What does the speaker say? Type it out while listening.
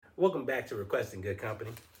Welcome back to Requesting Good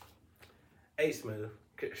Company. A Smooth,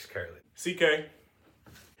 Chris Curley. CK.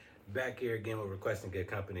 Back here again with Requesting Good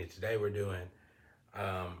Company. Today we're doing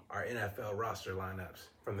our NFL roster lineups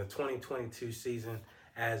from the 2022 season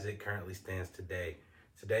as it currently stands today.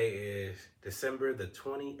 Today is December the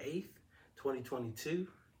 28th, 2022.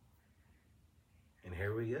 And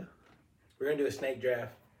here we go. We're going to do a snake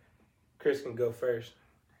draft. Chris can go first,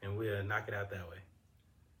 and we'll knock it out that way.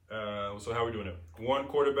 So how are we doing it? One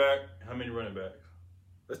quarterback, how many running backs?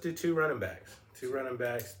 Let's do two running backs. Two running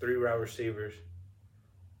backs, three wide receivers,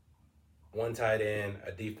 one tight end,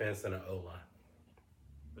 a defense, and an O-line.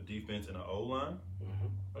 A defense and an O-line? Mm-hmm.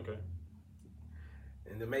 Okay.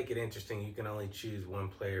 And to make it interesting, you can only choose one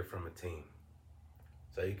player from a team.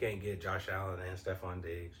 So you can't get Josh Allen and Stephon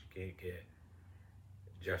Diggs. You can't get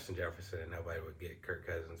Justin Jefferson, and nobody would get Kirk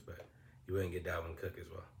Cousins, but you wouldn't get Dalvin Cook as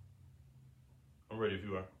well. I'm ready if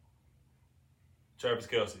you are. Travis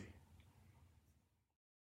Kelce.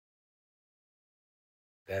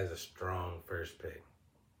 That is a strong first pick.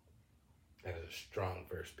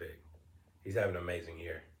 He's having an amazing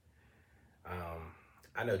year.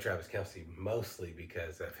 I know Travis Kelce mostly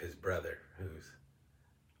because of his brother, who's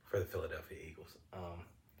for the Philadelphia Eagles.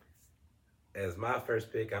 As my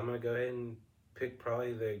first pick, I'm going to go ahead and pick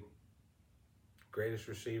probably the greatest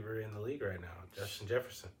receiver in the league right now, Justin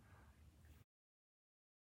Jefferson.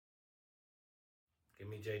 Give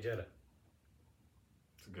me Jay Jetta.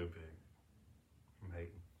 It's a good pick. I'm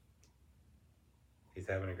hating. He's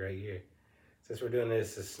having a great year. Since we're doing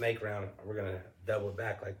this a snake round, we're going to double it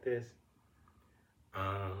back like this.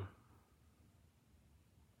 I'm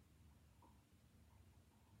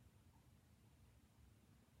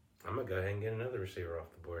going to go ahead and get another receiver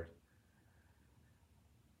off the board.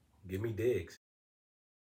 Give me Diggs.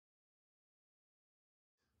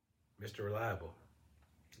 Mr. Reliable.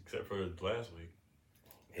 Except for last week.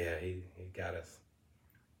 Yeah, he got us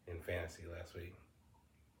in fantasy last week.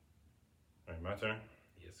 All right, my turn?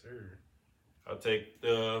 Yes, sir. I'll take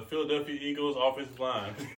the Philadelphia Eagles offensive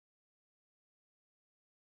line.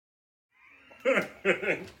 No,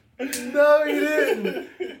 he didn't.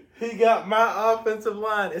 He got my offensive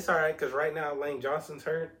line. It's all right, because right now Lane Johnson's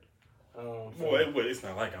hurt. Boy, it's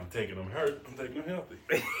not like I'm taking them hurt. I'm taking them healthy.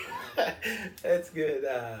 That's good.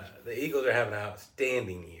 The Eagles are having an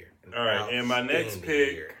outstanding year. All right, and my next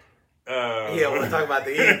pick. He don't want to talk about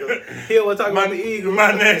the Eagles. He don't want to talk about the Eagles.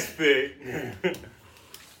 My next pick. It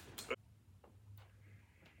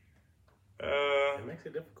makes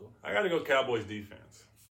it difficult. I got to go Cowboys defense.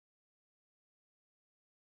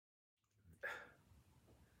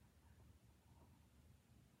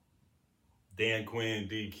 Dan Quinn,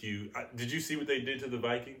 DQ. Did you see what they did to the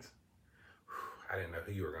Vikings? I didn't know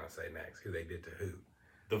who you were going to say next. Who they did to who?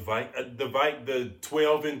 The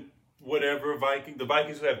 12 and whatever Viking. The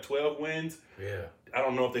Vikings who have 12 wins. Yeah. I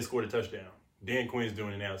don't know if they scored a touchdown. Dan Quinn's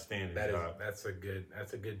doing an outstanding job. That's a good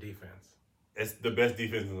defense. It's the best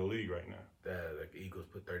defense in the league right now. The Eagles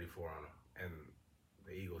put 34 on them, and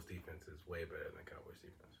the Eagles defense is way better than the Cowboys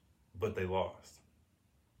defense. But they lost.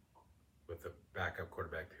 With the backup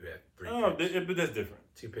quarterback who had 3 picks. But that's different.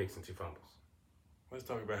 2 picks and 2 fumbles. Let's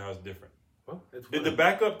talk about how it's different. Well, it's Did the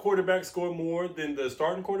backup quarterback score more than the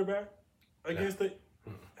starting quarterback against it?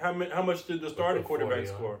 How much did the starting quarterback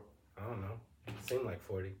score? I don't know. It seemed like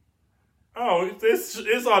 40. Oh, this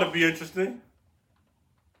ought to be interesting.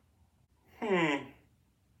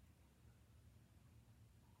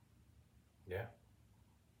 Yeah.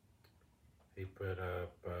 He put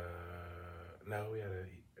up. No, we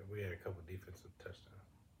had a couple defensive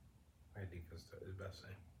touchdowns. My defense is about the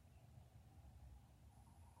same.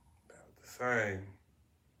 About the same.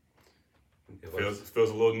 Feels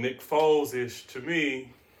a little Nick Foles-ish to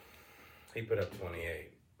me. He put up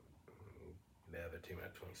 28. The other team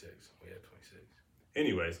had 26. We had 26.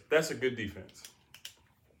 Anyways, that's a good defense.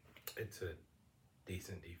 It's a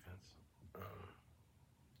decent defense.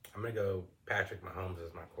 I'm going to go Patrick Mahomes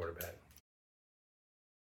as my quarterback.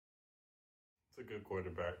 It's a good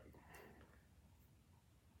quarterback.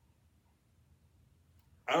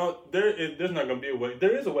 There's not going to be a way.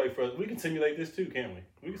 There is a way for us. We can simulate this too, can't we?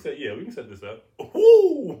 We can set this up.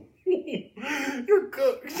 Ooh, you're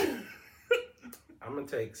cooked. I'm going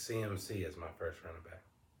to take CMC as my first running back.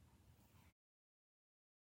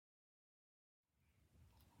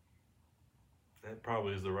 That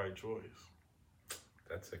probably is the right choice.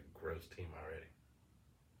 That's a gross team already.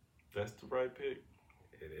 That's the right pick.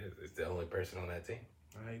 It is. It's the only person on that team.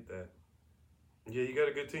 I hate that. Yeah, you got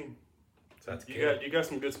a good team. So that's Kittle. You got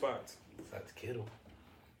some good spots. So that's Kittle.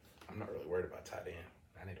 I'm not really worried about tight end.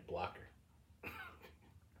 I need a blocker. I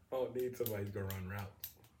don't need somebody who's going to run routes.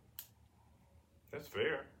 That's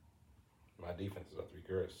fair. My defense is about to be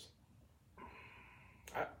gross.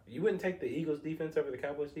 You wouldn't take the Eagles' defense over the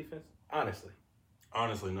Cowboys' defense? Honestly.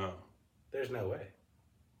 Honestly, no. There's no way.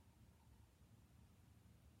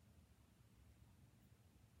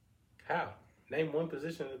 How? Name one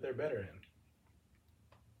position that they're better in.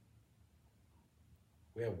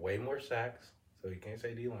 We have way more sacks, so you can't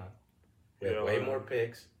say D-line. We have way more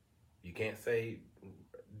picks. You can't say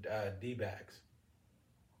D-backs.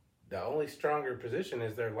 The only stronger position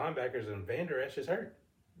is their linebackers, and Van Der Esch is hurt.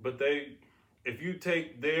 But if you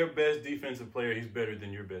take their best defensive player, he's better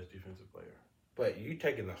than your best defensive player. But you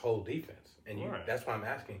taking the whole defense, and that's why I'm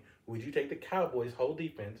asking, would you take the Cowboys' whole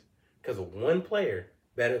defense because of one player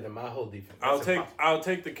better than my whole defense? I'll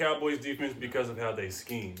take the Cowboys' defense because of how they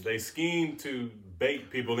scheme. They scheme to bait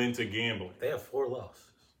people into gambling. They have 4 losses.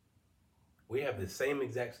 We have the same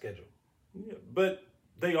exact schedule. Yeah, but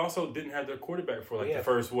they also didn't have their quarterback for the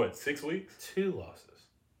first 6 weeks? 2 losses.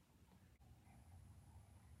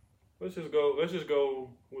 Let's just go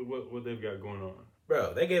with what they've got going on.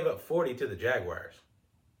 Bro, they gave up 40 to the Jaguars.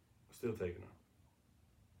 Still taking them.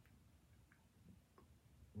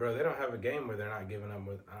 Bro, they don't have a game where they're not giving up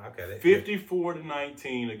with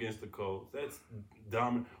 54-19 against the Colts. That's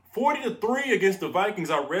dominant. 40-3 against the Vikings.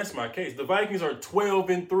 I rest my case. The Vikings are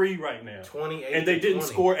 12-3 right now. 28 and they didn't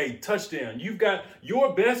score a touchdown. You've got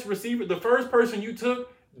your best receiver. The first person you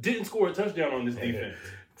took didn't score a touchdown on this defense.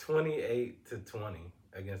 28-20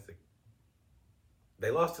 against the. They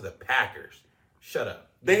lost to the Packers. Shut up.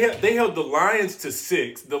 They held the Lions to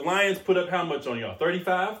 6. The Lions put up how much on y'all?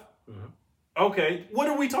 35? Mm-hmm. Okay. What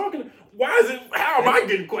are we talking about? How am I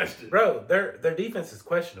getting questioned? Bro, their defense is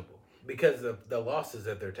questionable because of the losses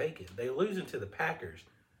that they're taking. They're losing to the Packers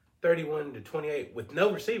 31-28 with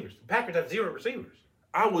no receivers. The Packers have 0 receivers.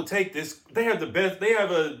 I will take this. They have the best. They have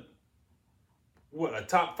a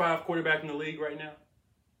top 5 quarterback in the league right now?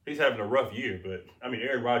 He's having a rough year, but,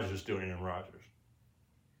 Aaron Rodgers is still Aaron Rodgers.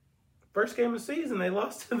 First game of the season, they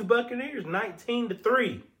lost to the Buccaneers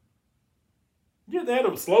 19-3. Yeah, they had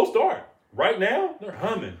a slow start. Right now, they're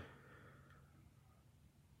humming.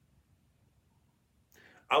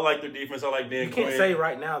 I like their defense. I like Dan Quinn. You can't say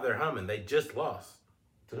right now they're humming. They just lost.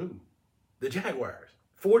 To who? The Jaguars.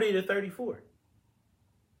 40-34.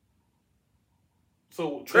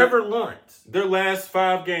 So Trevor Lawrence. Their last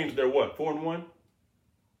 5 games, they're what? 4-1?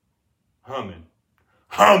 Humming.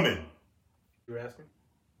 You were asking?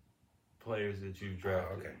 Players that you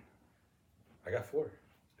drafted. Oh, okay. I got 4.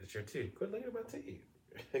 It's your 2. Quit looking at my team.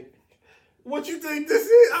 What you think this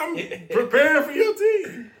is? I'm preparing for your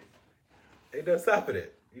team. Ain't no stopping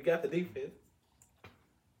it. You got the defense.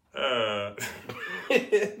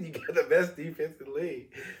 You got the best defense in the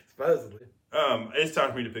league, supposedly. It's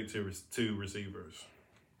time for me to pick 2 receivers.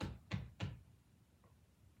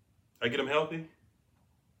 I get them healthy?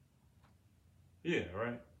 Yeah,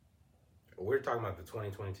 right. We're talking about the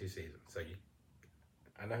 2022 season. So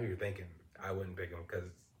I know who you're thinking. I wouldn't pick him because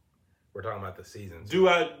we're talking about the season. Do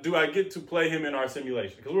I get to play him in our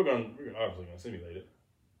simulation? Because we're obviously gonna simulate it.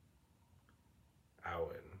 I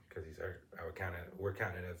wouldn't because he's hurt. We're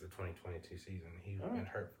counting it as the 2022 season. He's been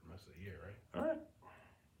hurt for most of the year, right? All right.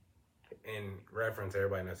 In reference,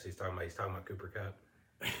 everybody knows he's talking about Cooper Kupp.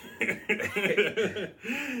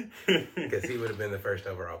 Because he would have been the first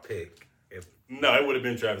overall pick. No, it would have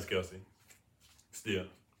been Travis Kelce. Still.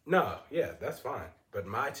 No, yeah, that's fine. But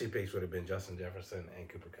my 2 picks would have been Justin Jefferson and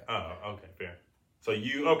Cooper Kupp. Oh, okay, fair. So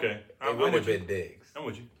okay. It would have been Diggs. I'm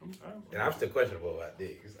with you. And I'm still questionable about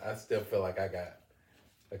Diggs. I still feel like I got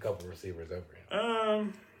a couple receivers over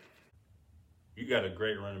him. You got a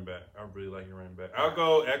great running back. I really like your running back. I'll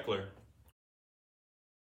go Eckler.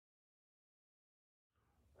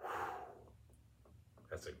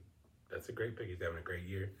 That's a great pick. He's having a great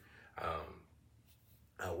year.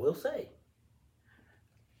 I will say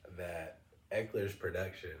that Eckler's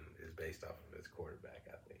production is based off of his quarterback,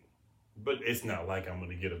 I think. But it's not like I'm going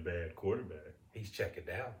to get a bad quarterback. He's checking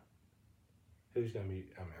down. Who's going to be...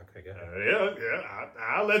 okay, go ahead. Yeah.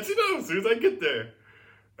 I'll let you know as soon as I get there.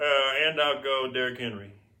 And I'll go Derrick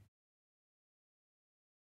Henry.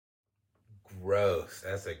 Gross.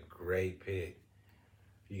 That's a great pick.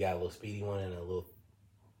 You got a little speedy one and a little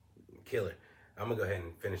killer. I'm going to go ahead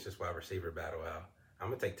and finish this wide receiver battle out. I'm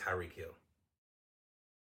going to take Tyreek Hill.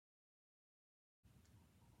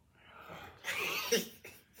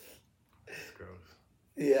 That's gross.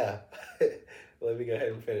 Yeah. Let me go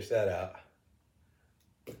ahead and finish that out.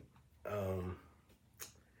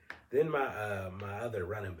 Then my other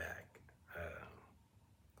running back.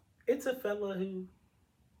 It's a fella who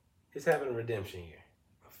is having a redemption year.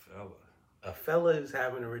 A fella who's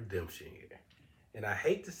having a redemption year. And I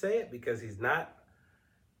hate to say it because he's not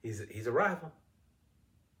He's a rival.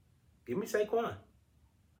 Give me Saquon.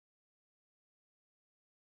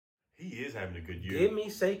 He is having a good year. Give me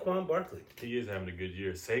Saquon Barkley. He is having a good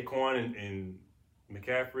year. Saquon and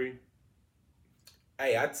McCaffrey.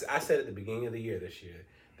 Hey, I said at the beginning of the year this year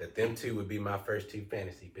that them two would be my first two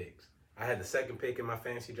fantasy picks. I had the second pick in my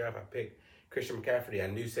fantasy draft. I picked Christian McCaffrey. I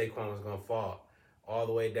knew Saquon was going to fall all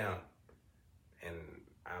the way down. And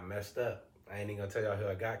I messed up. I ain't even going to tell y'all who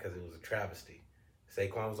I got because it was a travesty.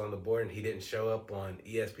 Saquon was on the board and he didn't show up on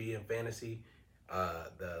ESPN Fantasy,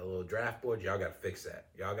 the little draft board. Y'all got to fix that.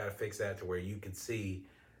 Y'all got to fix that to where you could see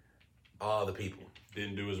all the people.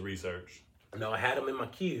 Didn't do his research. No, I had him in my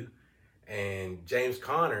queue. And James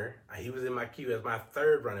Conner, he was in my queue as my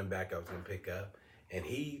third running back I was going to pick up. And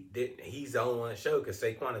he's the only one that showed because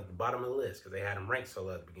Saquon at the bottom of the list because they had him ranked so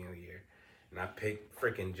low at the beginning of the year. And I picked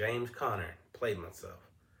freaking James Conner, played myself.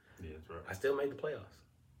 Yeah, that's right. I still made the playoffs.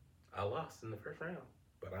 I lost in the first round,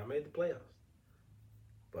 but I made the playoffs.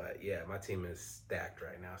 But yeah, my team is stacked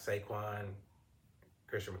right now. Saquon,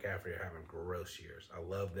 Christian McCaffrey are having gross years. I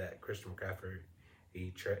love that. Christian McCaffrey.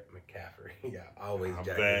 McCaffrey. Yeah, always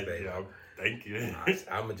Jack his baby. Yeah, thank you.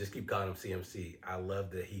 I'm going to just keep calling him CMC. I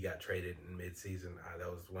love that he got traded in midseason. That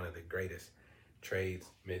was one of the greatest trades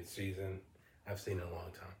midseason I've seen in a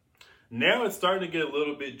long time. Now it's starting to get a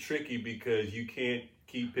little bit tricky because you can't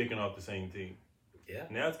keep picking off the same team. Yeah.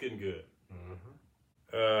 Now it's getting good.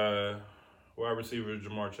 Mm-hmm. Wide receiver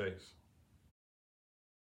Jamar Chase.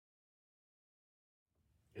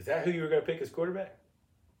 Is that who you were going to pick as quarterback?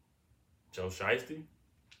 Joe Shiesty,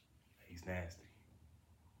 he's nasty.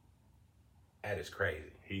 That is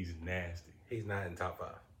crazy. He's nasty. He's not in top 5.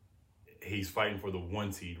 He's fighting for the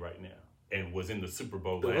 1 seed right now and was in the Super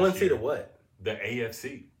Bowl last year. The 1 seed of what? The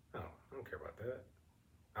AFC. Oh, I don't care about that.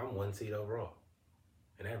 I'm 1 seed overall.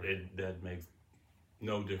 And everything. That makes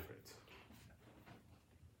no difference.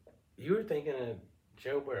 You were thinking of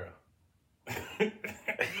Joe Burrow.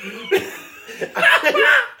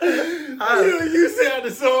 You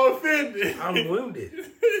sounded so offended. I'm wounded.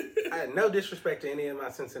 I had no disrespect to any of my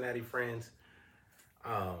Cincinnati friends.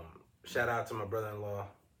 Shout out to my brother-in-law,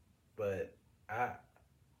 but I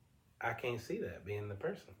can't see that being the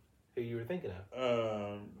person who you were thinking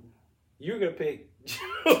of. You were gonna pick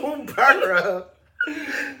Joe Burrow.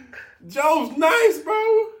 Joe's nice,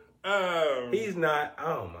 bro. He's not.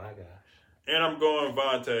 Oh my gosh. And I'm going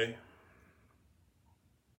Vontae.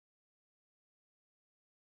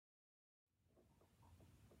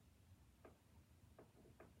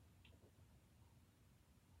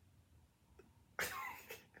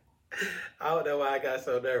 I don't know why I got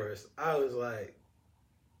so nervous. I was like,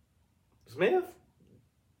 Smith?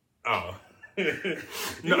 Oh.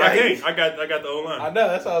 No, I can't. I got the O-line. I know.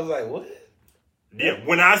 That's why I was like, what? Yeah,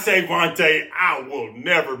 when I say Vontae, I will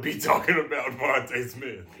never be talking about Vontae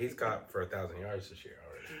Smith. He's caught for 1,000 yards this year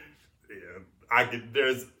already. Yeah,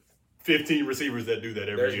 there's 15 receivers that do that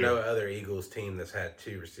every year. There's no other Eagles team that's had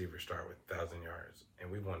 2 receivers start with 1,000 yards, and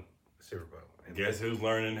we won the Super Bowl. And guess who's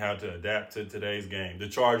learning how to adapt to today's game? The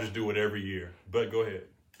Chargers do it every year. But go ahead.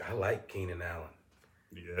 I like Keenan Allen.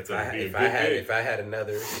 Yeah, that's if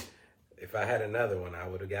I had another one, I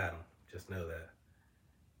would have got him. Just know that.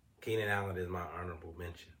 Keenan Allen is my honorable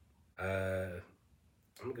mention. I'm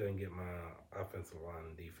going to go and get my offensive line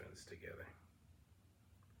and defense together.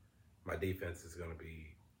 My defense is going to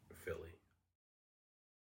be Philly.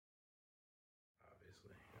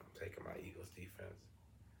 Obviously. I'm taking my Eagles defense,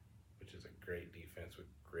 which is a great defense with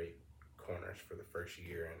great corners for the first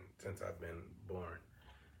year. And since I've been born,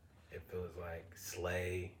 it feels like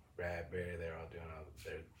Slay, Bradbury, they're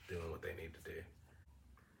doing what they need to do.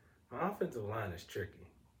 My offensive line is tricky.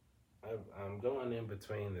 I'm going in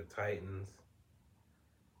between the Titans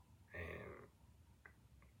and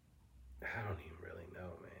I don't even really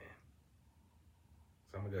know, man.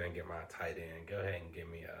 So I'm going to go ahead and get my tight end. Go ahead and give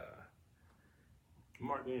me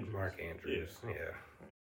Mark Andrews. Yeah.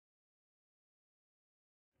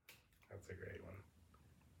 That's a great one.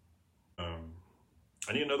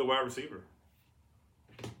 I need another wide receiver.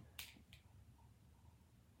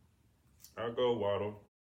 I'll go Waddle.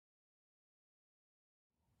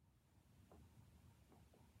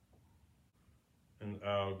 And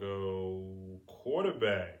I'll go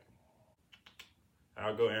quarterback.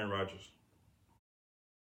 I'll go Aaron Rodgers.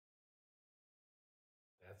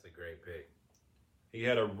 That's a great pick. He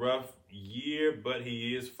had a rough year, but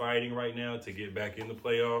he is fighting right now to get back in the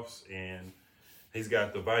playoffs. And he's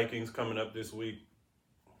got the Vikings coming up this week.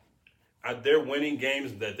 They're winning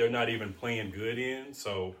games that they're not even playing good in.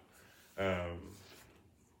 So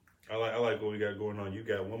I like what we got going on. You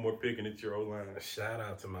got one more pick, and it's your O-line. Shout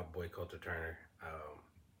out to my boy Coulter Turner.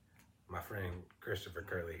 My friend Christopher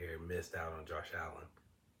Curley here missed out on Josh Allen,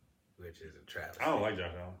 which is a travesty. I don't like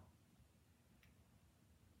Josh Allen.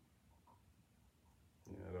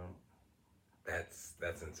 Yeah, I don't.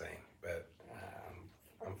 That's insane. But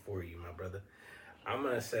I'm for you, my brother. I'm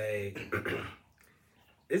gonna say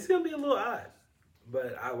it's gonna be a little odd,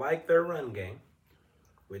 but I like their run game.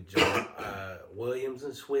 With Williams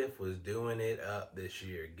and Swift was doing it up this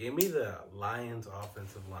year. Give me the Lions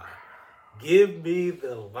offensive line. Give me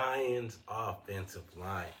the Lions offensive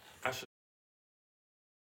line. I should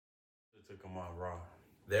have took him on Raw.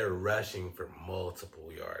 They're rushing for multiple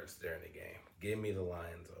yards during the game. Give me the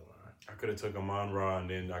Lions O-line. I could have took him on Raw, and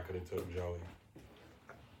then I could have took Joey.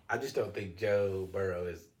 I just don't think Joe Burrow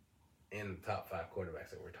is in the top 5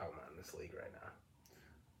 quarterbacks that we're talking about in this league right now.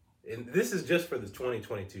 And this is just for the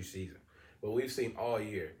 2022 season. But we've seen all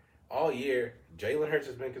year. All year, Jalen Hurts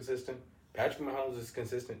has been consistent. Patrick Mahomes is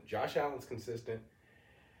consistent. Josh Allen's consistent.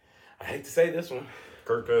 I hate to say this one.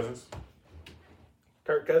 Kirk Cousins.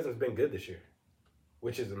 Kirk Cousins has been good this year,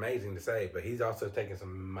 which is amazing to say, but he's also taking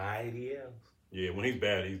some mighty L's. Yeah, when he's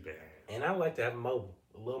bad, he's bad. And I like to have a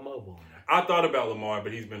little mobile in there. I thought about Lamar,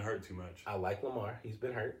 but he's been hurt too much. I like Lamar. He's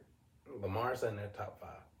been hurt. Lamar's in their top 5.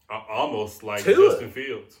 I almost like Tua. Justin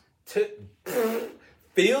Fields.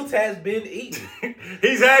 Fields has been eaten.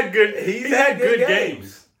 He's had good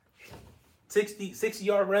games.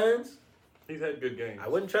 60-yard runs. He's had good games. I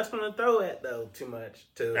wouldn't trust him to throw it though too much.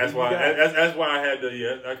 That's why I had to.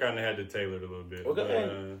 Yeah, I kind of had to tailor it a little bit. Well, go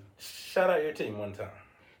ahead. Shout out your team one time.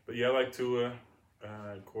 But yeah, I like Tua,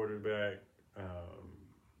 quarterback.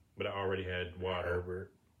 But I already had Waddle.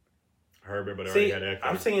 Herbert, but I already had Eckler.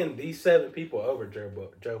 I'm seeing these 7 people over Joe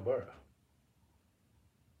Burrow.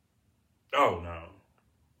 Oh no.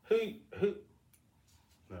 Who?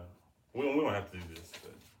 No, we don't have to do this.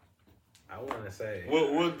 But I want to say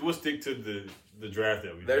we'll stick to the draft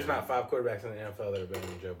that we. There's not 5 quarterbacks in the NFL that are better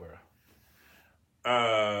than Joe Burrow.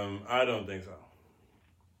 I don't think so.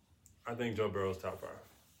 I think Joe Burrow's top 5.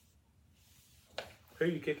 Who are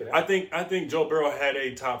you kicking out? I think Joe Burrow had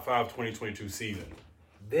a top 5 2022 season.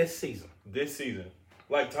 This season.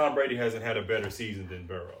 Like Tom Brady hasn't had a better season than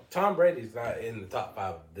Burrow. Tom Brady's not in the top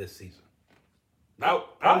 5 of this season. No,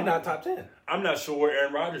 probably not top 10. I'm not sure where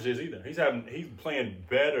Aaron Rodgers is either. He's playing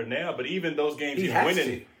better now, but even those games he's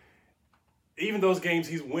winning. Even those games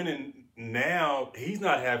he's winning now, he's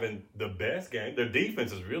not having the best game. Their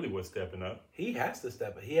defense is really what's stepping up. He has to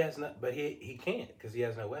step up. He has not, but he can't because he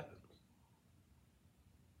has no weapons.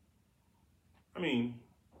 I mean,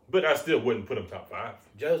 but I still wouldn't put him top 5.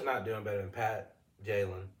 Joe's not doing better than Pat,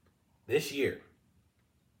 Jalen this year.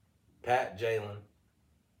 Pat, Jalen,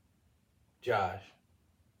 Josh,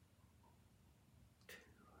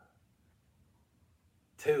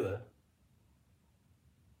 Tua,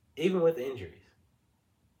 even with injuries.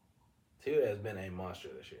 Tua has been a monster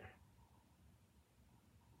this year.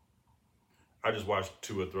 I just watched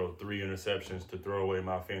Tua throw 3 interceptions to throw away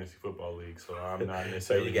my fantasy football league, so I'm not So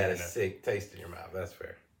necessarily. you got a sick taste in your mouth. That's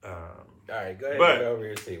fair. All right, go ahead but and go over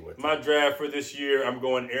here and see what's my draft for this year. I'm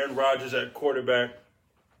going Aaron Rodgers at quarterback,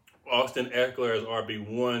 Austin Eckler as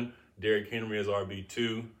RB1, Derrick Henry as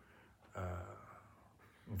RB2,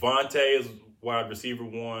 Vontae is wide receiver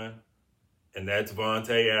 1, and that's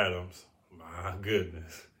Vontae Adams. My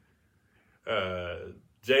goodness.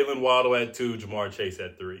 Jalen Waddle at 2, Jamar Chase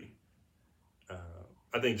at 3.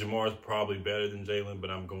 I think Jamar's probably better than Jalen, but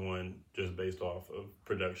I'm going just based off of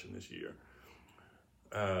production this year.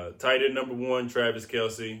 Tight end number 1, Travis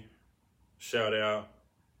Kelce. Shout out.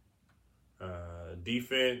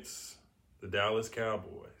 Defense, the Dallas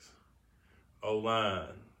Cowboys.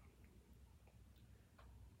 O-line,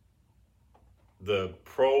 the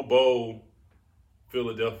Pro Bowl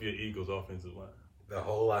Philadelphia Eagles offensive line. The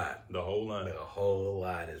whole line. The whole line. The whole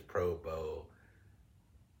line is Pro Bowl.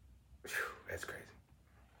 Whew, that's crazy.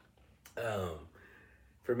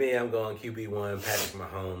 For me, I'm going QB1, Patrick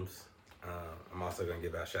Mahomes. I'm also going to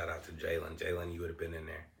give a shout out to Jalen. Jalen, you would have been in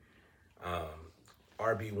there.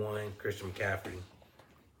 RB1, Christian McCaffrey.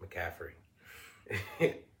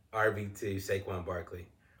 RB2, Saquon Barkley.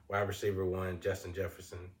 Wide receiver 1, Justin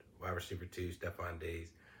Jefferson. Wide receiver 2, Stephon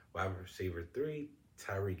Diggs. Wide receiver 3,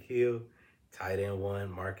 Tyreek Hill. Tight end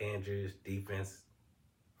 1, Mark Andrews. Defense,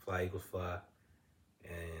 Fly Eagles Fly.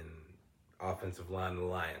 And offensive line, the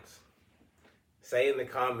Lions. Say in the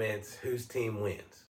comments whose team wins.